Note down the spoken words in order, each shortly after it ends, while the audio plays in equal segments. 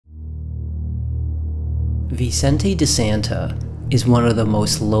Vicente De Santa is one of the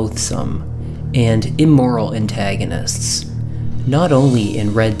most loathsome and immoral antagonists, not only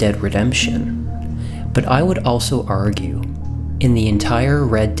in Red Dead Redemption, but I would also argue in the entire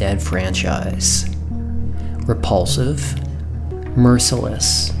Red Dead franchise. Repulsive,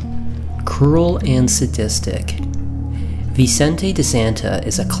 merciless, cruel, and sadistic, Vicente De Santa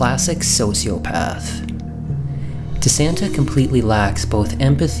is a classic sociopath. De Santa completely lacks both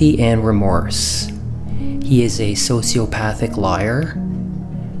empathy and remorse. He is a sociopathic liar,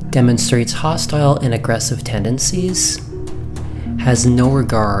 demonstrates hostile and aggressive tendencies, has no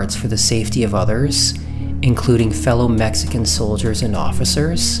regards for the safety of others, including fellow Mexican soldiers and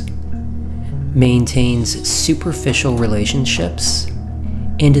officers, maintains superficial relationships,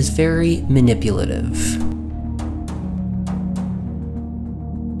 and is very manipulative.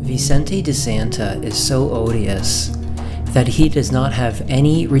 Vicente De Santa is so odious that he does not have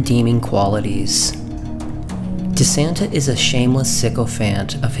any redeeming qualities. De Santa is a shameless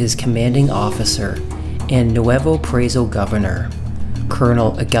sycophant of his commanding officer and Nuevo Preso governor,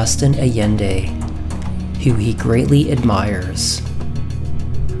 Colonel Agustin Allende, who he greatly admires.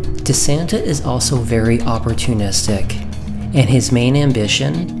 De Santa is also very opportunistic, and his main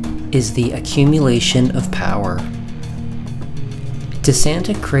ambition is the accumulation of power. De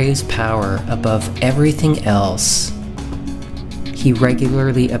Santa craves power above everything else. He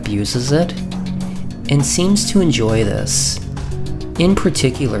regularly abuses it and seems to enjoy this, in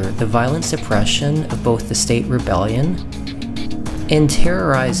particular the violent suppression of both the state rebellion and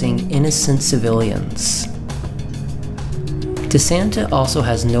terrorizing innocent civilians. De Santa also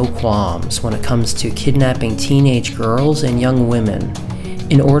has no qualms when it comes to kidnapping teenage girls and young women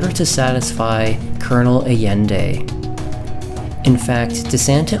in order to satisfy Colonel Allende. In fact, De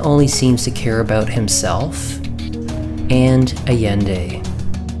Santa only seems to care about himself and Allende.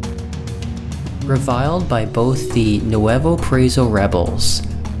 Reviled by both the Nuevo Preso rebels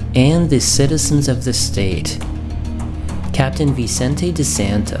and the citizens of the state, Captain Vicente De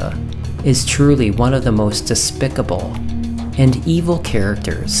Santa is truly one of the most despicable and evil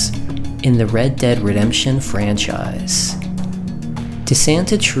characters in the Red Dead Redemption franchise. De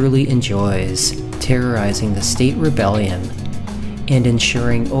Santa truly enjoys terrorizing the state rebellion and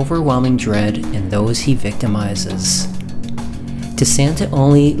ensuring overwhelming dread in those he victimizes. De Santa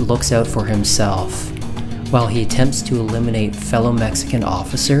only looks out for himself. While he attempts to eliminate fellow Mexican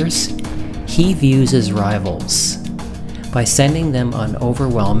officers, he views as rivals by sending them on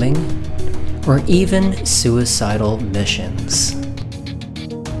overwhelming or even suicidal missions.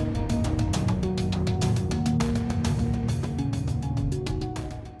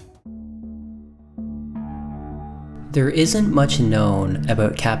 There isn't much known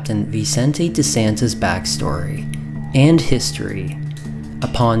about Captain Vicente De Santa's backstory and history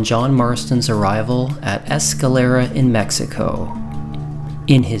upon John Marston's arrival at Escalera in Mexico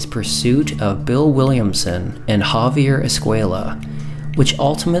in his pursuit of Bill Williamson and Javier Escuela, which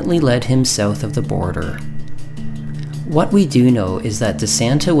ultimately led him south of the border. What we do know is that De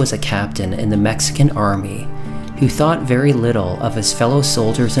Santa was a captain in the Mexican army who thought very little of his fellow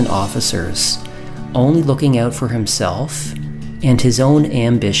soldiers and officers, only looking out for himself and his own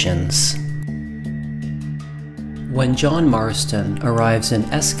ambitions. When John Marston arrives in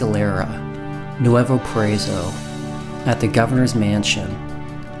Escalera, Nuevo Preso, at the governor's mansion,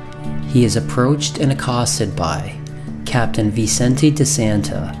 he is approached and accosted by Captain Vicente De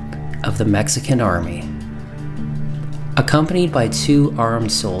Santa of the Mexican Army. Accompanied by two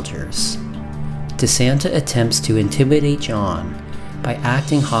armed soldiers, De Santa attempts to intimidate John by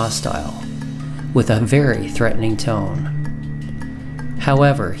acting hostile with a very threatening tone.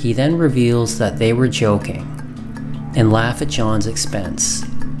 However, he then reveals that they were joking and laugh at John's expense,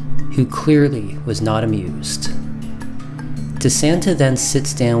 who clearly was not amused. De Santa then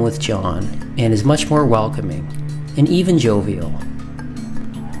sits down with John and is much more welcoming and even jovial.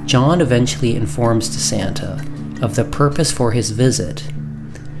 John eventually informs De Santa of the purpose for his visit,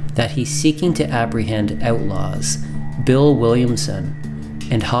 that he's seeking to apprehend outlaws Bill Williamson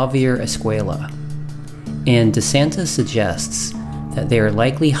and Javier Escuela, and De Santa suggests that they are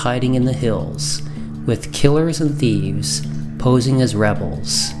likely hiding in the hills with killers and thieves posing as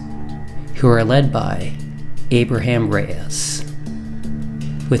rebels, who are led by Abraham Reyes,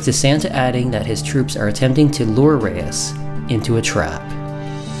 with De Santa adding that his troops are attempting to lure Reyes into a trap.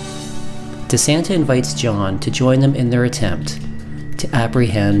 De Santa invites John to join them in their attempt to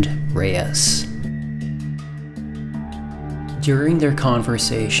apprehend Reyes. During their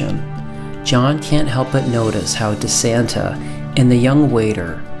conversation, John can't help but notice how De Santa and the young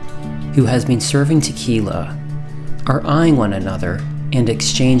waiter, who has been serving tequila, are eyeing one another and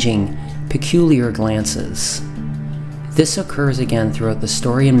exchanging peculiar glances. This occurs again throughout the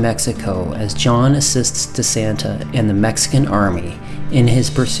story in Mexico as John assists De Santa and the Mexican army in his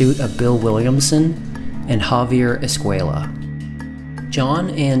pursuit of Bill Williamson and Javier Escuela. John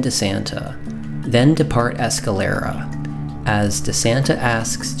and De Santa then depart Escalera as De Santa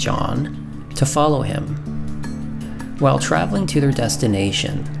asks John to follow him. While traveling to their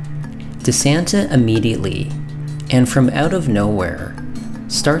destination, De Santa immediately, and from out of nowhere,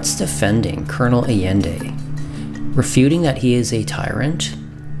 starts defending Colonel Allende, refuting that he is a tyrant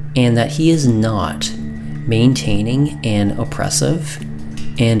and that he is not maintaining an oppressive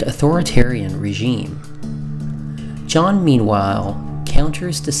and authoritarian regime. John, meanwhile,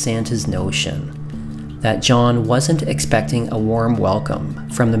 counters De Santa's notion that John wasn't expecting a warm welcome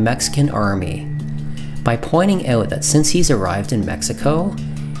from the Mexican army by pointing out that since he's arrived in Mexico,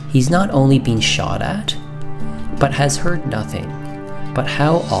 he's not only been shot at, but has heard nothing but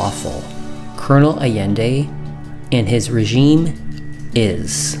how awful Colonel Allende and his regime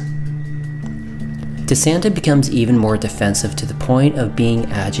is. De Santa becomes even more defensive to the point of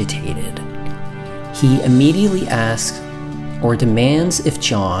being agitated. He immediately asks or demands if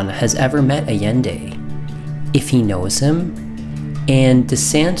John has ever met Allende, if he knows him, and De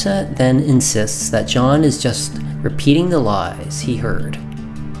Santa then insists that John is just repeating the lies he heard.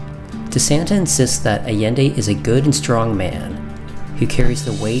 De Santa insists that Allende is a good and strong man who carries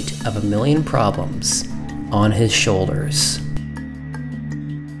the weight of 1,000,000 problems on his shoulders.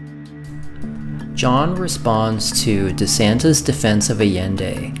 John responds to De Santa's defense of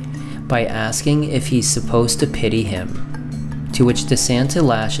Allende by asking if he's supposed to pity him, to which De Santa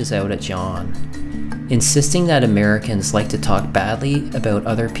lashes out at John, insisting that Americans like to talk badly about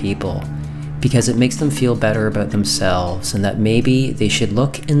other people because it makes them feel better about themselves and that maybe they should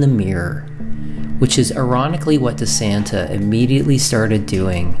look in the mirror, which is ironically what De Santa immediately started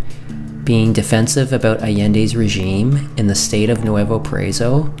doing, being defensive about Allende's regime in the state of Nuevo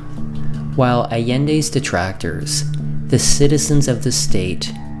Preso, while Allende's detractors, the citizens of the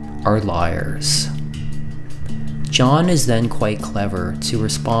state, are liars. John is then quite clever to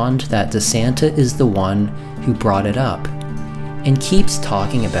respond that De Santa is the one who brought it up, and keeps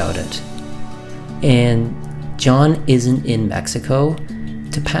talking about it. And John isn't in Mexico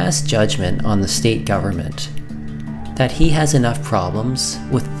to pass judgment on the state government, that he has enough problems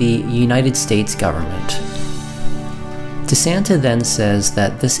with the United States government. De Santa then says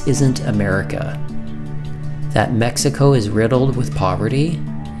that this isn't America, that Mexico is riddled with poverty,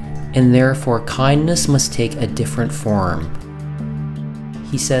 and therefore kindness must take a different form.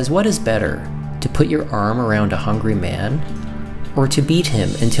 He says, what is better, to put your arm around a hungry man, or to beat him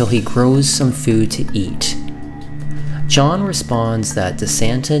until he grows some food to eat? John responds that De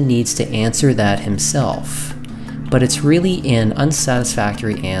Santa needs to answer that himself, but it's really an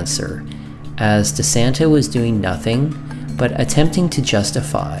unsatisfactory answer, as De Santa was doing nothing but attempting to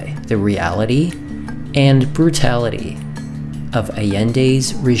justify the reality and brutality of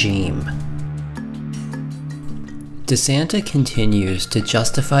Allende's regime. De Santa continues to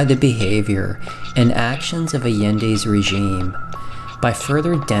justify the behavior and actions of Allende's regime by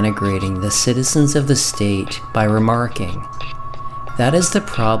further denigrating the citizens of the state by remarking, "That is the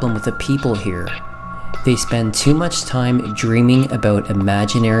problem with the people here. They spend too much time dreaming about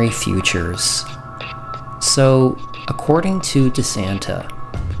imaginary futures." So, according to De Santa,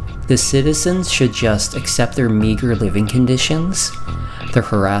 the citizens should just accept their meager living conditions, the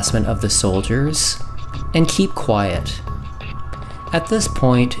harassment of the soldiers, and keep quiet. At this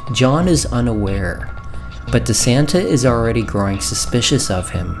point, John is unaware, but De Santa is already growing suspicious of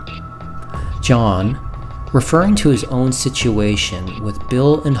him. John, referring to his own situation with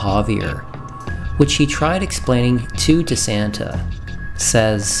Bill and Javier, which he tried explaining to De Santa,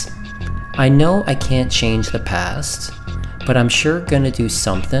 says, "I know I can't change the past, but I'm sure gonna do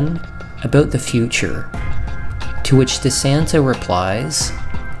something about the future." To which De Santa replies,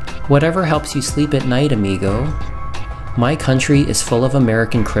 "Whatever helps you sleep at night, amigo. My country is full of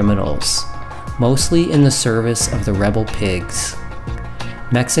American criminals, mostly in the service of the rebel pigs.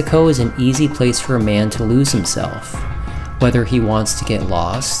 Mexico is an easy place for a man to lose himself, whether he wants to get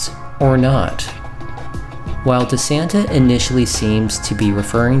lost or not." While De Santa initially seems to be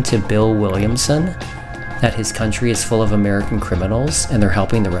referring to Bill Williamson, that his country is full of American criminals and they're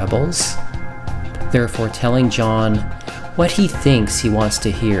helping the rebels, therefore telling John what he thinks he wants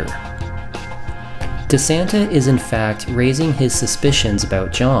to hear. De Santa is in fact raising his suspicions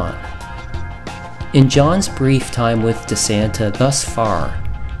about John. In John's brief time with De Santa thus far,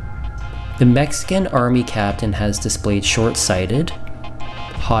 the Mexican army captain has displayed short-sighted,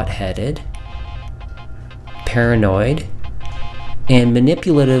 hot-headed, paranoid, and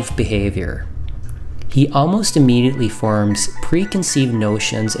manipulative behavior. He almost immediately forms preconceived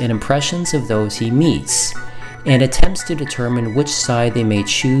notions and impressions of those he meets, and attempts to determine which side they may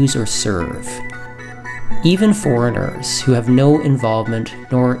choose or serve. Even foreigners who have no involvement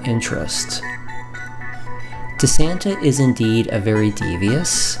nor interest. De Santa is indeed a very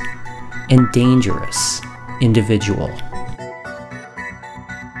devious and dangerous individual.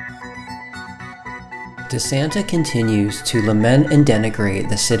 De Santa continues to lament and denigrate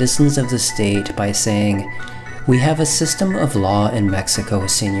the citizens of the state by saying, "We have a system of law in Mexico,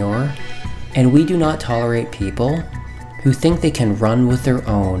 Señor, and we do not tolerate people who think they can run with their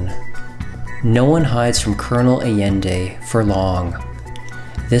own. No one hides from Colonel Allende for long.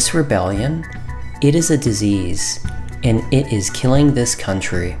 This rebellion, it is a disease, and it is killing this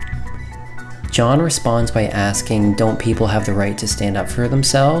country." John responds by asking, "Don't people have the right to stand up for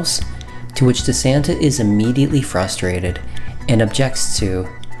themselves?" To which De Santa is immediately frustrated and objects to,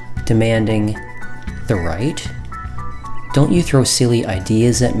 demanding, "The right? Don't you throw silly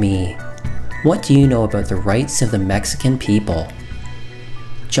ideas at me. What do you know about the rights of the Mexican people?"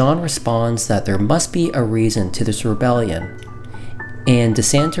 John responds that there must be a reason to this rebellion, and De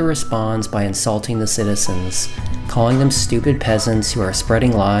Santa responds by insulting the citizens, calling them stupid peasants who are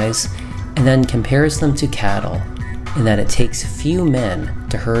spreading lies, and then compares them to cattle, and that it takes few men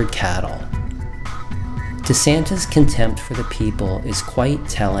to herd cattle. De Santa's contempt for the people is quite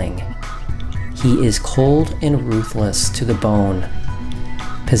telling. He is cold and ruthless to the bone,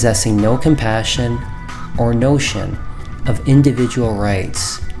 possessing no compassion or notion of individual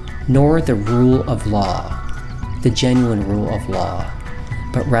rights, nor the rule of law, the genuine rule of law,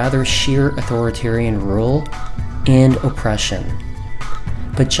 but rather sheer authoritarian rule and oppression.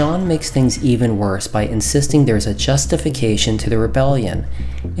 But John makes things even worse by insisting there's a justification to the rebellion,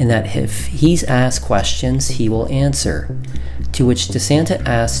 and that if he's asked questions, he will answer. To which De Santa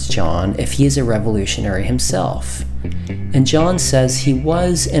asks John if he is a revolutionary himself, and John says he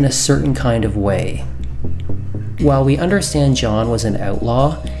was in a certain kind of way. While we understand John was an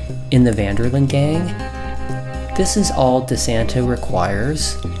outlaw in the Vanderlyn gang, this is all De Santa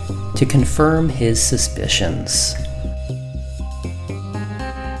requires to confirm his suspicions.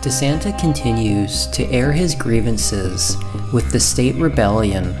 De Santa continues to air his grievances with the state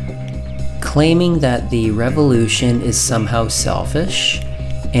rebellion, claiming that the revolution is somehow selfish,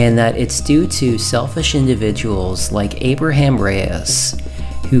 and that it's due to selfish individuals like Abraham Reyes,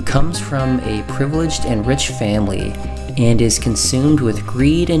 who comes from a privileged and rich family and is consumed with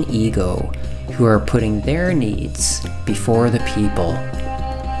greed and ego, who are putting their needs before the people.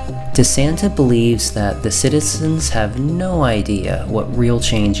 De Santa believes that the citizens have no idea what real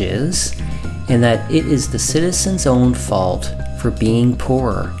change is, and that it is the citizens' own fault for being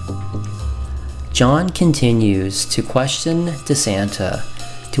poor. John continues to question De Santa,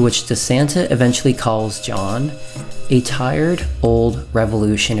 to which De Santa eventually calls John a tired old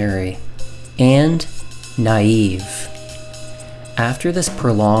revolutionary and naive. After this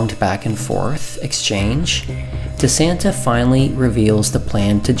prolonged back and forth exchange, De Santa finally reveals the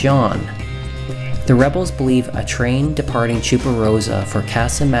plan to John. The rebels believe a train departing Chuparosa for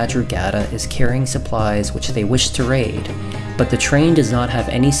Casa Madrugada is carrying supplies which they wish to raid, but the train does not have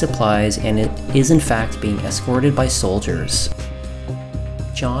any supplies and it is in fact being escorted by soldiers.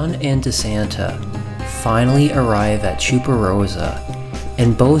 John and De Santa finally arrive at Chuparosa,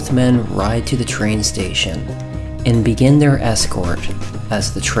 and both men ride to the train station and begin their escort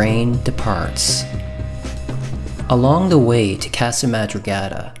as the train departs. Along the way to Casa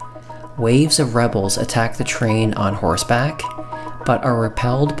Madrugada, waves of rebels attack the train on horseback, but are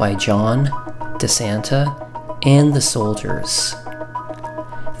repelled by John, De Santa, and the soldiers.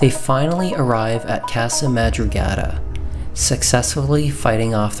 They finally arrive at Casa Madrugada, successfully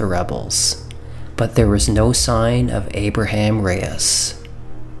fighting off the rebels, but there was no sign of Abraham Reyes.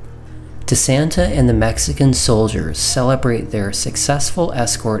 De Santa and the Mexican soldiers celebrate their successful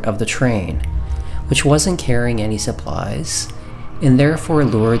escort of the train, which wasn't carrying any supplies, and therefore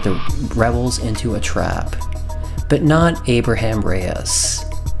lured the rebels into a trap, but not Abraham Reyes.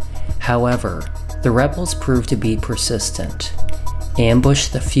 However, the rebels proved to be persistent, ambush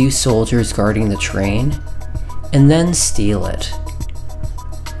the few soldiers guarding the train, and then steal it.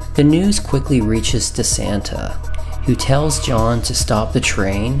 The news quickly reaches De Santa, who tells John to stop the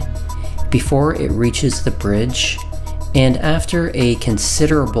train before it reaches the bridge, and after a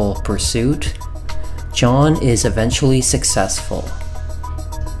considerable pursuit, John is eventually successful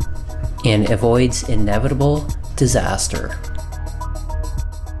and avoids inevitable disaster.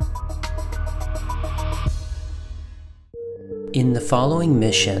 In the following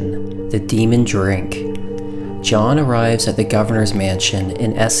mission, The Demon Drink, John arrives at the governor's mansion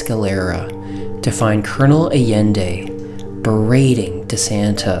in Escalera to find Colonel Allende berating De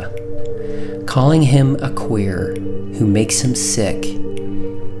Santa, calling him a queer who makes him sick,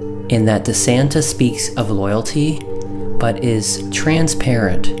 in that De Santa speaks of loyalty but is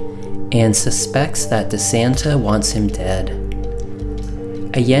transparent and suspects that De Santa wants him dead.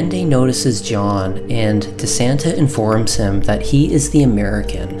 Allende notices John, and De Santa informs him that he is the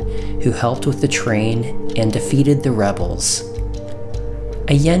American who helped with the train and defeated the rebels.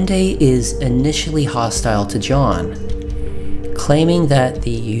 Allende is initially hostile to John, claiming that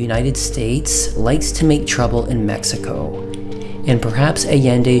the United States likes to make trouble in Mexico, and perhaps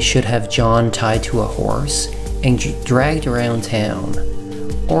Allende should have John tied to a horse and dragged around town,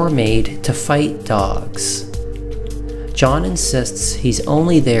 or made to fight dogs. John insists he's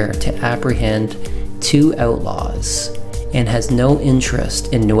only there to apprehend 2 outlaws and has no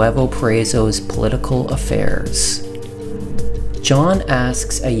interest in Nuevo Preso's political affairs. John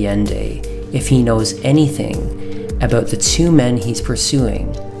asks Allende if he knows anything about the 2 men he's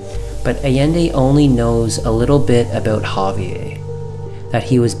pursuing, but Allende only knows a little bit about Javier, that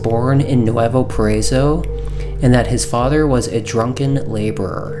he was born in Nuevo Preso and that his father was a drunken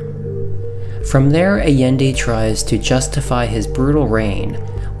laborer. From there, Allende tries to justify his brutal reign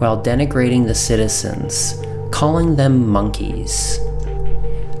while denigrating the citizens, calling them monkeys.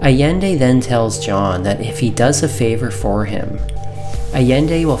 Allende then tells John that if he does a favor for him,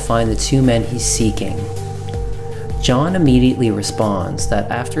 Allende will find the 2 men he's seeking. John immediately responds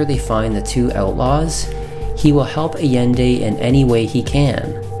that after they find the 2 outlaws, he will help Allende in any way he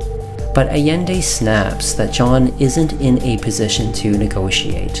can. But Allende snaps that John isn't in a position to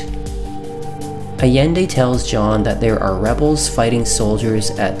negotiate. Allende tells John that there are rebels fighting soldiers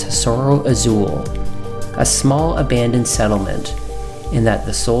at Tesoro Azul, a small abandoned settlement, and that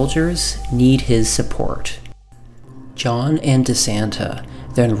the soldiers need his support. John and De Santa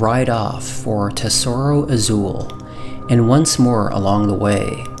then ride off for Tesoro Azul, and once more along the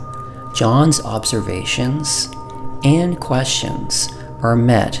way, John's observations and questions are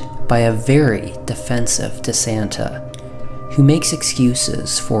met by a very defensive De Santa, who makes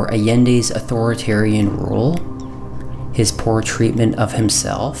excuses for Allende's authoritarian rule, his poor treatment of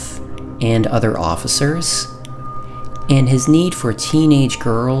himself and other officers, and his need for teenage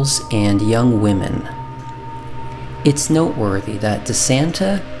girls and young women. It's noteworthy that De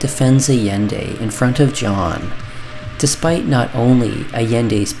Santa defends Allende in front of John, despite not only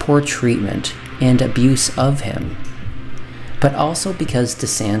Allende's poor treatment and abuse of him, but also because De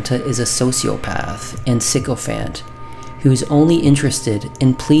Santa is a sociopath and sycophant who's only interested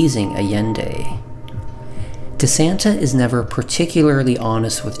in pleasing Allende. De Santa is never particularly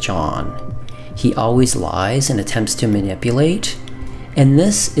honest with John. He always lies and attempts to manipulate, and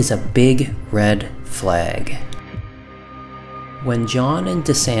this is a big red flag. When John and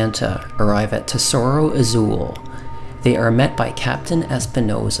De Santa arrive at Tesoro Azul, they are met by Captain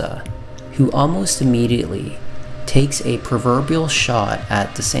Espinosa, who almost immediately takes a proverbial shot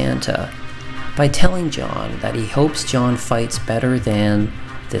at De Santa by telling John that he hopes John fights better than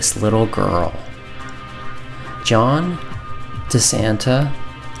this little girl. John, De Santa,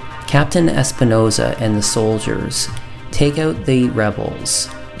 Captain Espinosa, and the soldiers take out the rebels,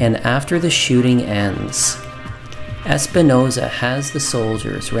 and after the shooting ends, Espinosa has the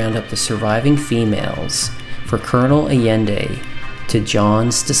soldiers round up the surviving females for Colonel Allende, to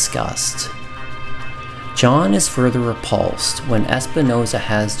John's disgust. John is further repulsed when Espinosa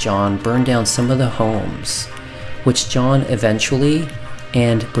has John burn down some of the homes, which John eventually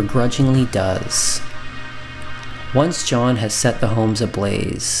and begrudgingly does. Once John has set the homes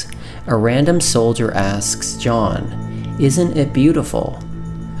ablaze, a random soldier asks John, "Isn't it beautiful?"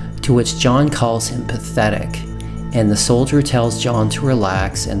 To which John calls him pathetic, and the soldier tells John to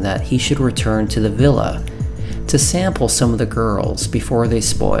relax and that he should return to the villa to sample some of the girls before they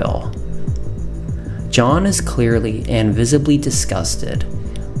spoil. John is clearly and visibly disgusted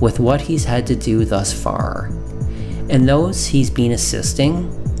with what he's had to do thus far, and those he's been assisting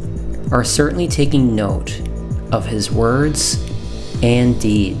are certainly taking note of his words and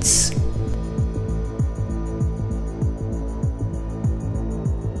deeds.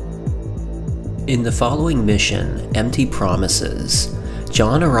 In the following mission, Empty Promises,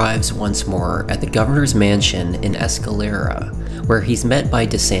 John arrives once more at the governor's mansion in Escalera, where he's met by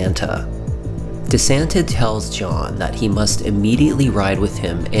De Santa. De Santa tells John that he must immediately ride with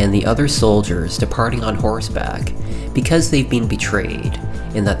him and the other soldiers departing on horseback because they've been betrayed,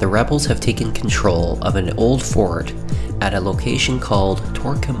 and that the rebels have taken control of an old fort at a location called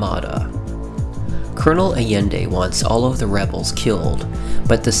Torquemada. Colonel Allende wants all of the rebels killed,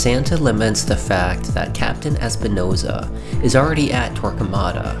 but De Santa laments the fact that Captain Espinosa is already at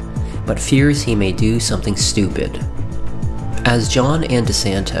Torquemada, but fears he may do something stupid. As John and De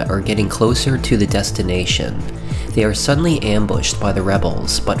Santa are getting closer to the destination, they are suddenly ambushed by the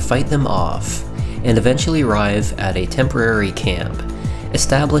rebels but fight them off, and eventually arrive at a temporary camp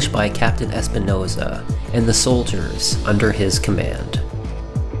established by Captain Espinosa and the soldiers under his command.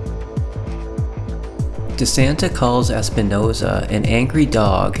 De Santa calls Espinosa an angry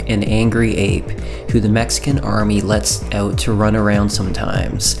dog and angry ape who the Mexican army lets out to run around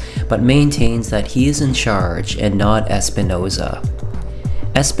sometimes, but maintains that he is in charge and not Espinosa.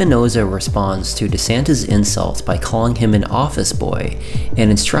 Espinosa responds to De Santa's insults by calling him an office boy and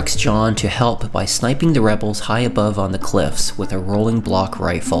instructs John to help by sniping the rebels high above on the cliffs with a rolling block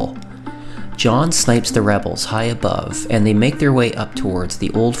rifle. John snipes the rebels high above and they make their way up towards the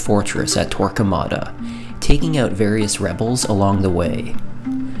old fortress at Torquemada, taking out various rebels along the way.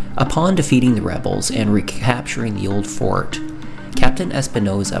 Upon defeating the rebels and recapturing the old fort, Captain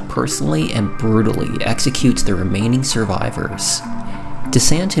Espinosa personally and brutally executes the remaining survivors. De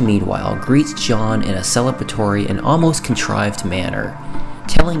Santa, meanwhile, greets John in a celebratory and almost contrived manner,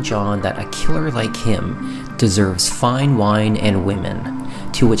 telling John that a killer like him deserves fine wine and women,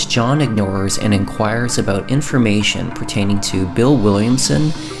 to which John ignores and inquires about information pertaining to Bill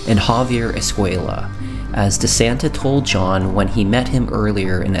Williamson and Javier Escuela, as De Santa told John when he met him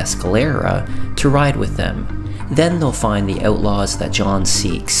earlier in Escalera to ride with them. Then they'll find the outlaws that John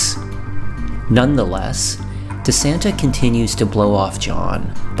seeks. Nonetheless, De Santa continues to blow off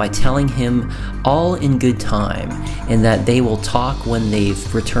John by telling him all in good time and that they will talk when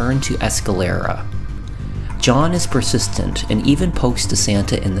they've returned to Escalera. John is persistent and even pokes De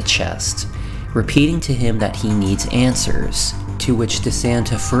Santa in the chest, repeating to him that he needs answers, to which De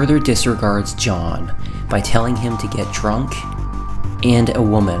Santa further disregards John by telling him to get drunk and a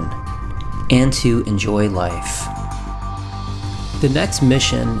woman, and to enjoy life. The next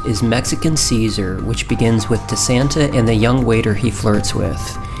mission is Mexican Caesar, which begins with De Santa and the young waiter he flirts with,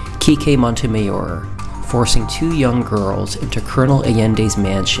 Quique Montemayor, forcing two young girls into Colonel Allende's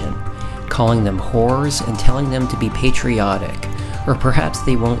mansion, calling them whores and telling them to be patriotic, or perhaps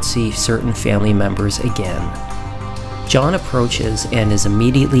they won't see certain family members again. John approaches and is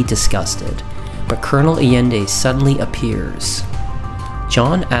immediately disgusted, but Colonel Allende suddenly appears.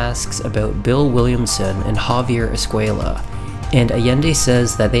 John asks about Bill Williamson and Javier Escuela, and Allende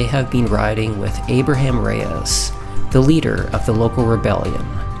says that they have been riding with Abraham Reyes, the leader of the local rebellion.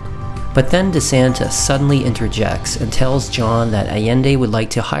 But then De Santa suddenly interjects and tells John that Allende would like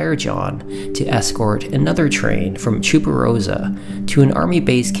to hire John to escort another train from Chuparosa to an army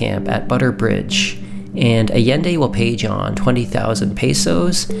base camp at Butter Bridge, and Allende will pay John 20,000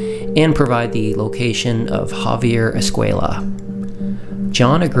 pesos and provide the location of Javier Escuela.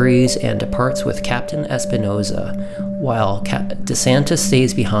 John agrees and departs with Captain Espinosa, while De Santa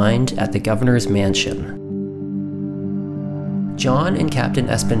stays behind at the governor's mansion. John and Captain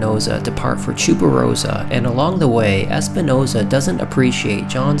Espinosa depart for Chuparosa, and along the way, Espinosa doesn't appreciate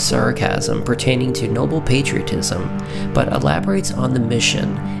John's sarcasm pertaining to noble patriotism, but elaborates on the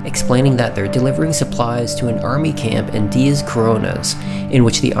mission, explaining that they're delivering supplies to an army camp in Diaz Coronas, in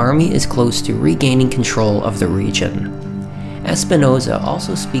which the army is close to regaining control of the region. Espinosa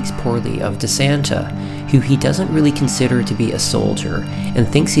also speaks poorly of De Santa, who he doesn't really consider to be a soldier, and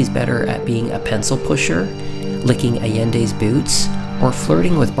thinks he's better at being a pencil pusher, licking Allende's boots, or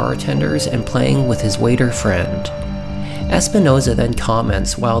flirting with bartenders and playing with his waiter friend. Espinosa then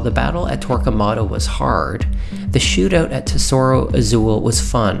comments while the battle at Torquemada was hard, the shootout at Tesoro Azul was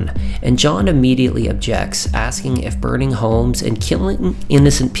fun, and John immediately objects, asking if burning homes and killing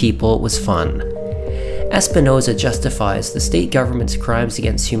innocent people was fun. Espinosa justifies the state government's crimes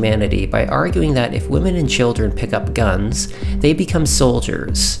against humanity by arguing that if women and children pick up guns, they become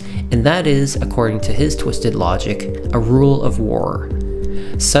soldiers, and that is, according to his twisted logic, a rule of war.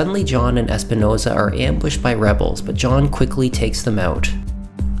 Suddenly John and Espinosa are ambushed by rebels, but John quickly takes them out.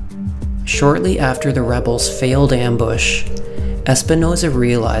 Shortly after the rebels' failed ambush, Espinosa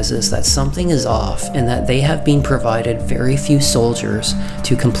realizes that something is off and that they have been provided very few soldiers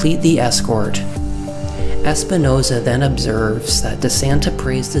to complete the escort. Espinosa then observes that De Santa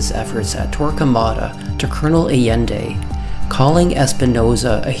praised his efforts at Torquemada to Colonel Allende, calling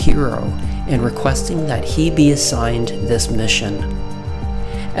Espinosa a hero and requesting that he be assigned this mission.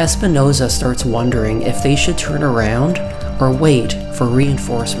 Espinosa starts wondering if they should turn around or wait for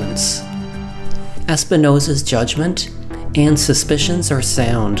reinforcements. Espinosa's judgment and suspicions are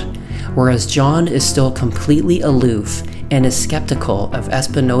sound, whereas John is still completely aloof and is skeptical of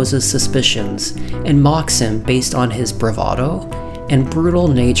Espinosa's suspicions and mocks him based on his bravado and brutal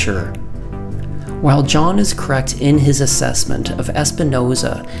nature. While John is correct in his assessment of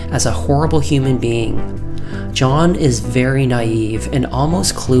Espinosa as a horrible human being, John is very naive and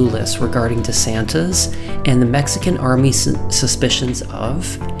almost clueless regarding De Santa's and the Mexican Army's suspicions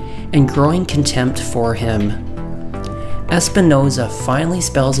of and growing contempt for him. Espinosa finally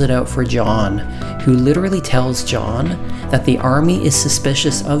spells it out for John, who literally tells John that the army is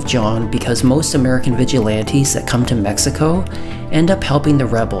suspicious of John because most American vigilantes that come to Mexico end up helping the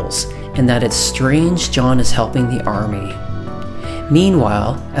rebels, and that it's strange John is helping the army.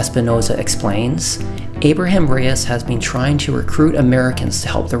 Meanwhile, Espinosa explains, Abraham Reyes has been trying to recruit Americans to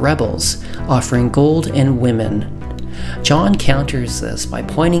help the rebels, offering gold and women. John counters this by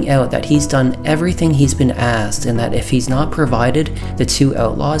pointing out that he's done everything he's been asked, and that if he's not provided the 2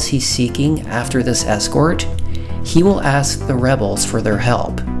 outlaws he's seeking after this escort, he will ask the rebels for their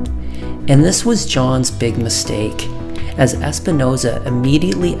help. And this was John's big mistake, as Espinosa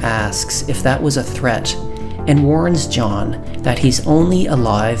immediately asks if that was a threat and warns John that he's only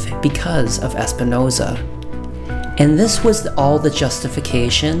alive because of Espinosa. And this was all the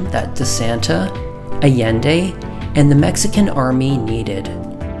justification that De Santa, Allende, and the Mexican army needed.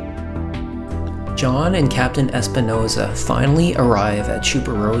 John and Captain Espinosa finally arrive at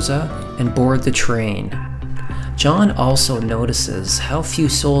Chuparosa and board the train. John also notices how few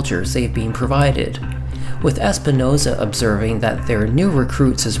soldiers they've been provided, with Espinosa observing that they're new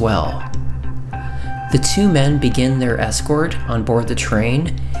recruits as well. The 2 men begin their escort on board the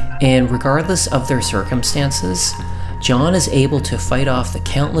train, and regardless of their circumstances, John is able to fight off the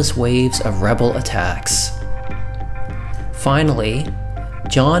countless waves of rebel attacks. Finally,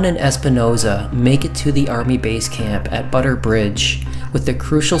 John and Espinosa make it to the army base camp at Butter Bridge with the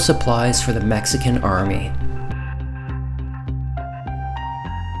crucial supplies for the Mexican army.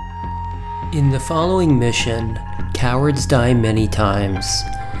 In the following mission, Cowards Die Many Times,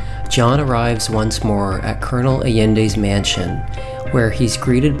 John arrives once more at Colonel Allende's mansion, where he's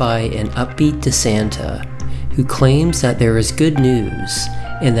greeted by an upbeat De Santa, who claims that there is good news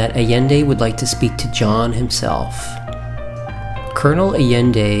and that Allende would like to speak to John himself. Colonel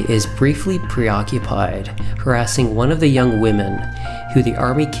Allende is briefly preoccupied, harassing one of the young women who the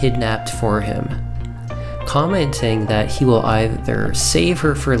army kidnapped for him, commenting that he will either save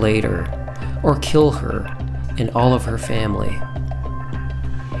her for later or kill her and all of her family.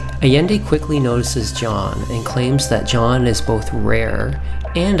 Allende quickly notices John and claims that John is both rare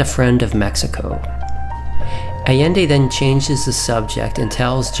and a friend of Mexico. Allende then changes the subject and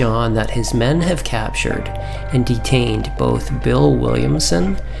tells John that his men have captured and detained both Bill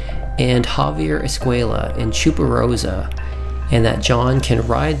Williamson and Javier Escuela in Chuparosa, and that John can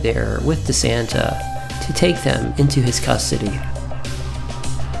ride there with De Santa to take them into his custody.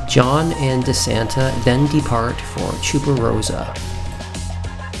 John and De Santa then depart for Chuparosa.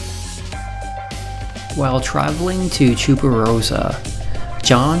 While traveling to Chuparosa,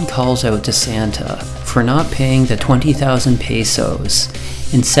 John calls out De Santa for not paying the 20,000 pesos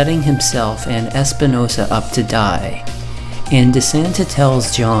and setting himself and Espinosa up to die, and De Santa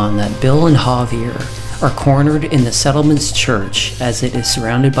tells John that Bill and Javier are cornered in the settlement's church as it is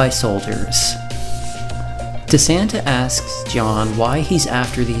surrounded by soldiers. De Santa asks John why he's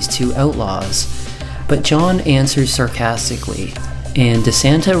after these 2 outlaws, but John answers sarcastically, and De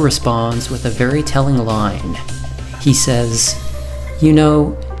Santa responds with a very telling line. He says, "You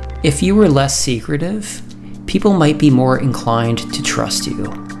know, if you were less secretive, people might be more inclined to trust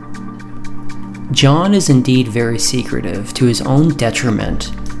you." John is indeed very secretive to his own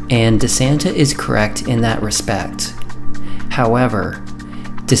detriment, and De Santa is correct in that respect. However,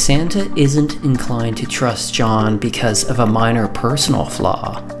 De Santa isn't inclined to trust John because of a minor personal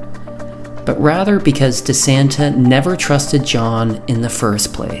flaw, but rather because De Santa never trusted John in the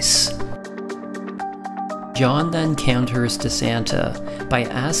first place. John then counters De Santa by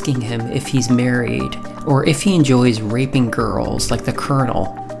asking him if he's married or if he enjoys raping girls like the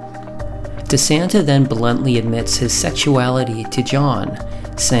Colonel. De Santa then bluntly admits his sexuality to John,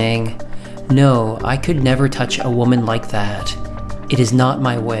 saying, "No, I could never touch a woman like that. It is not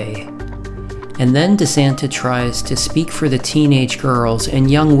my way." And then De Santa tries to speak for the teenage girls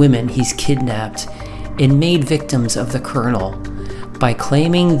and young women he's kidnapped and made victims of the Colonel, by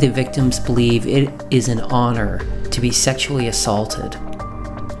claiming the victims believe it is an honor to be sexually assaulted.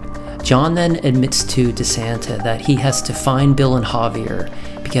 John then admits to De Santa that he has to find Bill and Javier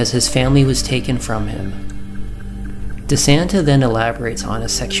because his family was taken from him. De Santa then elaborates on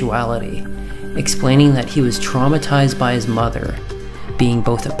his sexuality, explaining that he was traumatized by his mother, being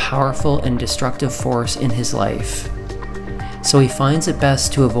both a powerful and destructive force in his life. so he finds it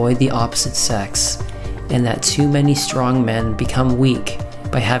best to avoid the opposite sex, and that too many strong men become weak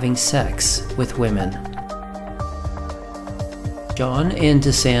by having sex with women. John and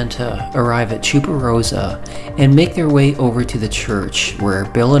De Santa arrive at Chuparosa and make their way over to the church, where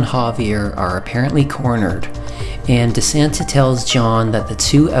Bill and Javier are apparently cornered, and De Santa tells John that the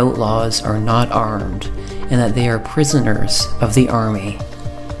two outlaws are not armed and that they are prisoners of the army.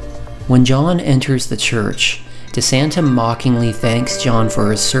 When John enters the church, De Santa mockingly thanks John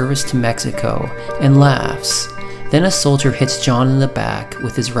for his service to Mexico and laughs. Then a soldier hits John in the back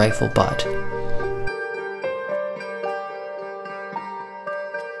with his rifle butt.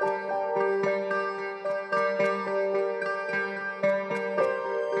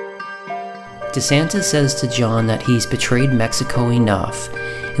 De Santa says to John that he's betrayed Mexico enough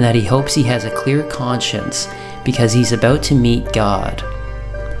and that he hopes he has a clear conscience because he's about to meet God.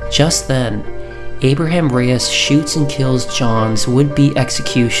 Just then, Abraham Reyes shoots and kills John's would-be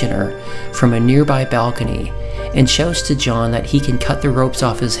executioner from a nearby balcony and shouts to John that he can cut the ropes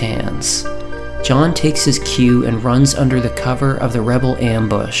off his hands. John takes his cue and runs under the cover of the rebel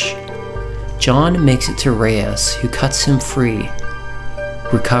ambush. John makes it to Reyes, who cuts him free,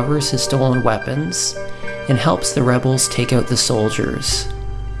 recovers his stolen weapons, and helps the rebels take out the soldiers.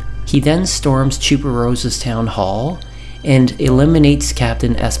 He then storms Chuparosa's town hall and eliminates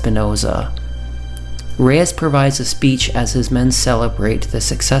Captain Espinoza. Reyes provides a speech as his men celebrate the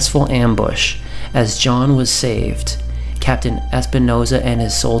successful ambush as John was saved, Captain Espinoza and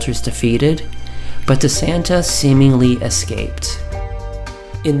his soldiers defeated, but De Santa seemingly escaped.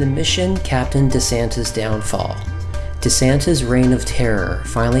 In the mission Captain De Santa's downfall, De Santa's reign of terror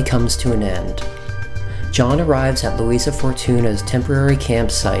finally comes to an end. John arrives at Luisa Fortuna's temporary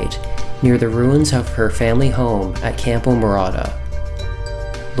campsite near the ruins of her family home at Campo Morada.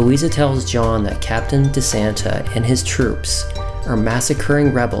 Luisa tells John that Captain De Santa and his troops are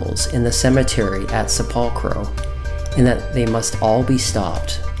massacring rebels in the cemetery at Sepulcro, and that they must all be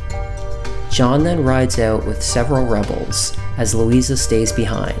stopped. John then rides out with several rebels as Luisa stays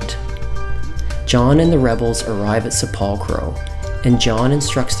behind. John and the rebels arrive at Sepulcro, and John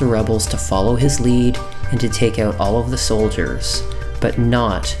instructs the rebels to follow his lead and to take out all of the soldiers, but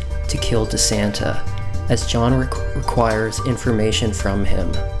not to kill De Santa, as John requires information from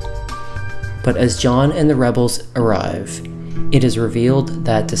him. But as John and the rebels arrive, it is revealed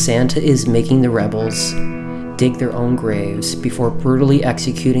that De Santa is making the rebels dig their own graves before brutally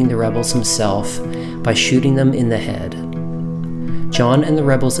executing the rebels himself by shooting them in the head. John and the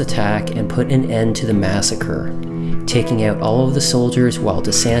rebels attack and put an end to the massacre, taking out all of the soldiers while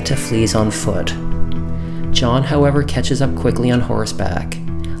De Santa flees on foot. John, however, catches up quickly on horseback,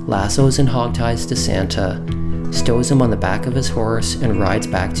 lassos and hogties De Santa, stows him on the back of his horse, and rides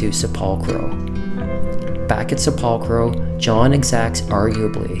back to Sepulcro. Back at Sepulcro, John exacts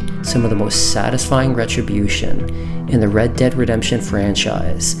arguably some of the most satisfying retribution in the Red Dead Redemption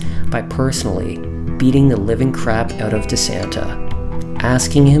franchise by personally beating the living crap out of De Santa,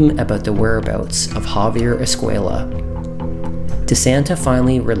 asking him about the whereabouts of Javier Escuela. De Santa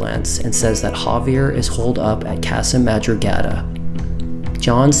finally relents and says that Javier is holed up at Casa Madrugada.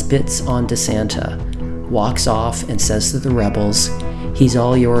 John spits on De Santa, walks off, and says to the rebels, "He's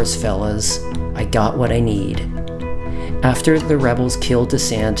all yours, fellas. I got what I need." After the rebels kill De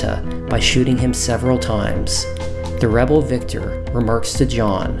Santa by shooting him several times, the rebel Victor remarks to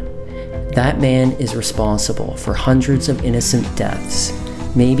John, "That man is responsible for hundreds of innocent deaths,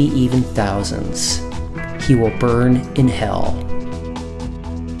 maybe even thousands. He will burn in hell."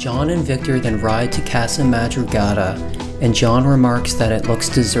 John and Victor then ride to Casa Madrugada, and John remarks that it looks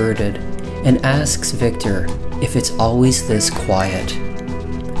deserted and asks Victor if it's always this quiet.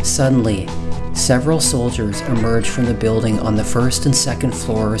 Suddenly, several soldiers emerge from the building on the first and second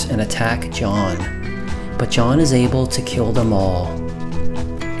floors and attack John, but John is able to kill them all.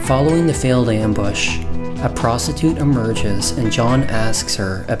 Following the failed ambush, a prostitute emerges and John asks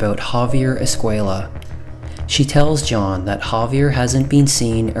her about Javier Escuela. She tells John that Javier hasn't been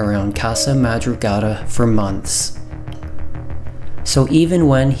seen around Casa Madrugada for months. So even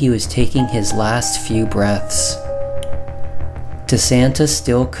when he was taking his last few breaths, De Santa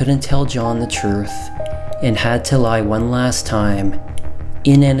still couldn't tell John the truth and had to lie one last time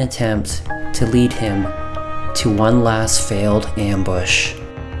in an attempt to lead him to one last failed ambush.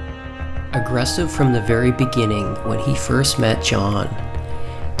 Aggressive from the very beginning when he first met John,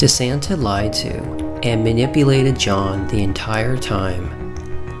 De Santa lied to and manipulated John the entire time.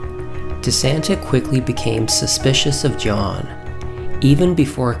 De Santa quickly became suspicious of John, even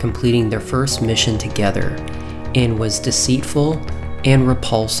before completing their first mission together, and was deceitful and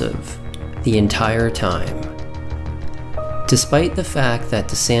repulsive the entire time. Despite the fact that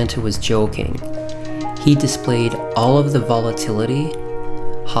De Santa was joking, he displayed all of the volatility,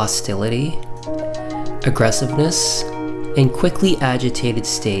 hostility, aggressiveness, and quickly agitated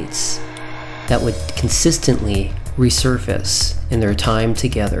states that would consistently resurface in their time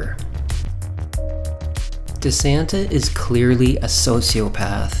together. De Santa is clearly a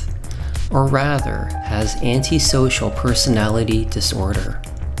sociopath, or rather has antisocial personality disorder.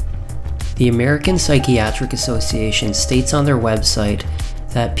 The American Psychiatric Association states on their website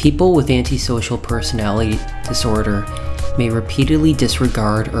that people with antisocial personality disorder may repeatedly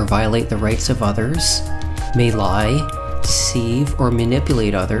disregard or violate the rights of others, may lie, deceive, or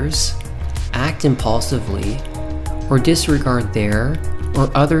manipulate others, act impulsively, or disregard their or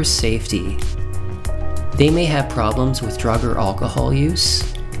others' safety. They may have problems with drug or alcohol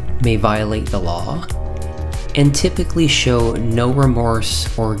use, may violate the law, and typically show no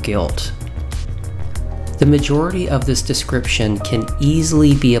remorse or guilt. The majority of this description can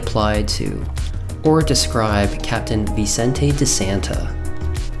easily be applied to or describe Captain Vicente De Santa.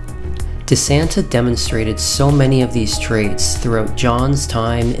 De Santa demonstrated so many of these traits throughout John's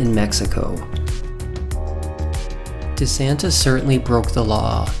time in Mexico. De Santa certainly broke the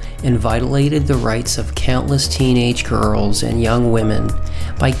law and violated the rights of countless teenage girls and young women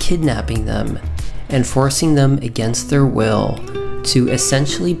by kidnapping them and forcing them against their will to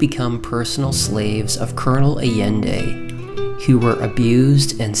essentially become personal slaves of Colonel Allende, who were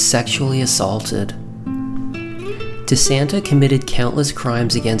abused and sexually assaulted. De Santa committed countless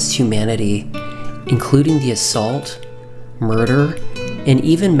crimes against humanity, including the assault, murder, and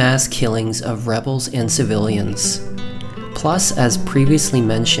even mass killings of rebels and civilians. Plus, as previously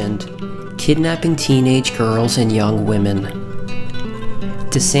mentioned, kidnapping teenage girls and young women.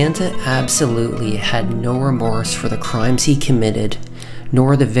 De Santa absolutely had no remorse for the crimes he committed,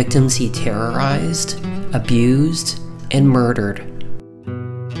 nor the victims he terrorized, abused, and murdered.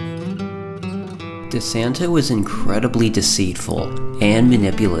 De Santa was incredibly deceitful and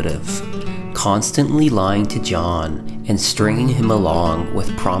manipulative, constantly lying to John and stringing him along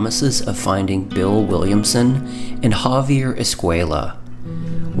with promises of finding Bill Williamson and Javier Escuela,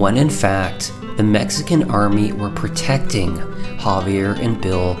 when in fact the Mexican army were protecting Javier and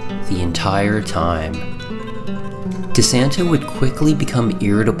Bill the entire time. De Santa would quickly become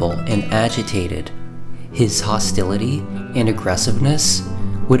irritable and agitated. His hostility and aggressiveness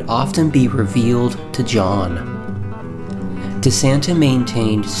would often be revealed to John. De Santa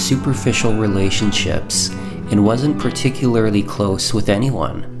maintained superficial relationships and wasn't particularly close with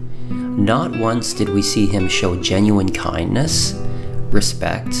anyone. Not once did we see him show genuine kindness,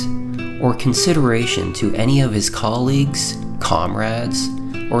 respect, or consideration to any of his colleagues, comrades,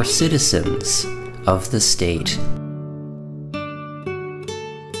 or citizens of the state.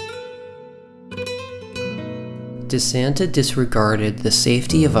 De Santa disregarded the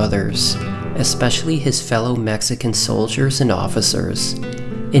safety of others, especially his fellow Mexican soldiers and officers,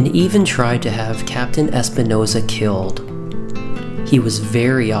 and even tried to have Captain Espinosa killed. He was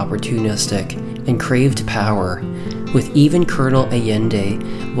very opportunistic and craved power, with even Colonel Allende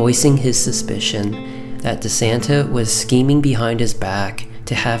voicing his suspicion that De Santa was scheming behind his back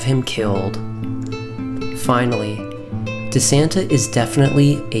to have him killed. Finally, De Santa is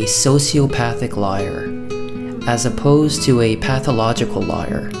definitely a sociopathic liar, as opposed to a pathological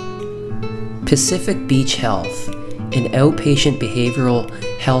liar. Pacific Beach Health, an outpatient behavioral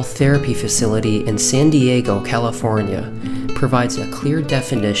health therapy facility in San Diego, California, provides a clear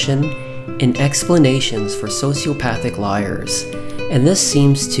definition and explanations for sociopathic liars, and this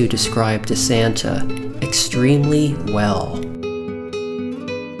seems to describe De Santa extremely well.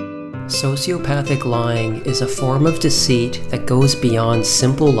 Sociopathic lying is a form of deceit that goes beyond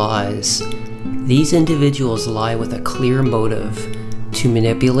simple lies. These individuals lie with a clear motive to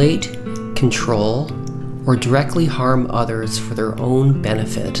manipulate, control, or directly harm others for their own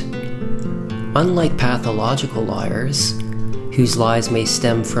benefit. Unlike pathological liars, whose lies may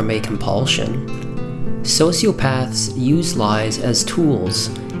stem from a compulsion, sociopaths use lies as tools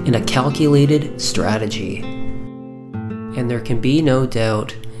in a calculated strategy. And there can be no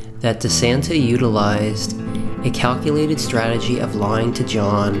doubt that De Santa utilized a calculated strategy of lying to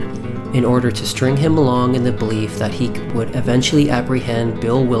John in order to string him along in the belief that he would eventually apprehend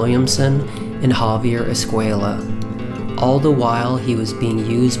Bill Williamson and Javier Escuela. All the while he was being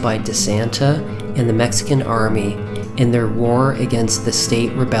used by De Santa and the Mexican army in their war against the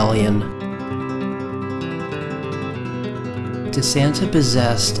state rebellion. De Santa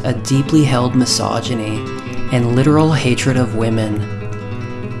possessed a deeply held misogyny and literal hatred of women.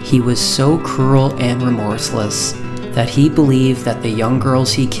 He was so cruel and remorseless that he believed that the young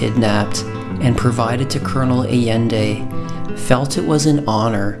girls he kidnapped and provided to Colonel Allende, felt it was an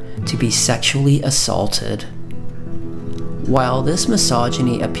honor to be sexually assaulted. While this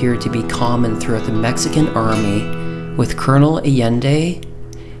misogyny appeared to be common throughout the Mexican army, with Colonel Allende,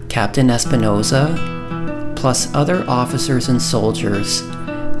 Captain Espinosa, plus other officers and soldiers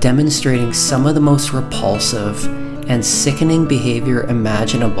demonstrating some of the most repulsive and sickening behavior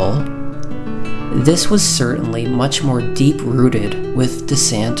imaginable, this was certainly much more deep-rooted with De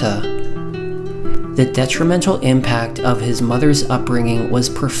Santa. The detrimental impact of his mother's upbringing was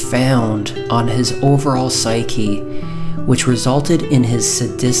profound on his overall psyche, which resulted in his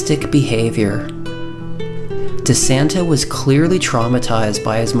sadistic behavior. De Santa was clearly traumatized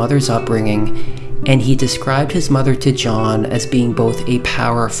by his mother's upbringing, and he described his mother to John as being both a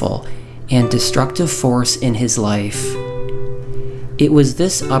powerful and destructive force in his life. It was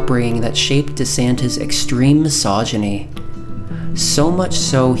this upbringing that shaped De Santa's extreme misogyny, so much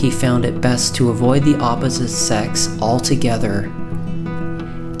so he found it best to avoid the opposite sex altogether.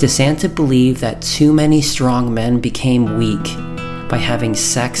 De Santa believed that too many strong men became weak by having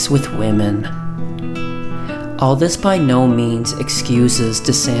sex with women. All this by no means excuses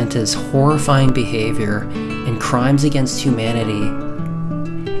De Santa's horrifying behavior and crimes against humanity.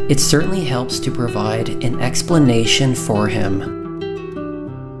 It certainly helps to provide an explanation for him.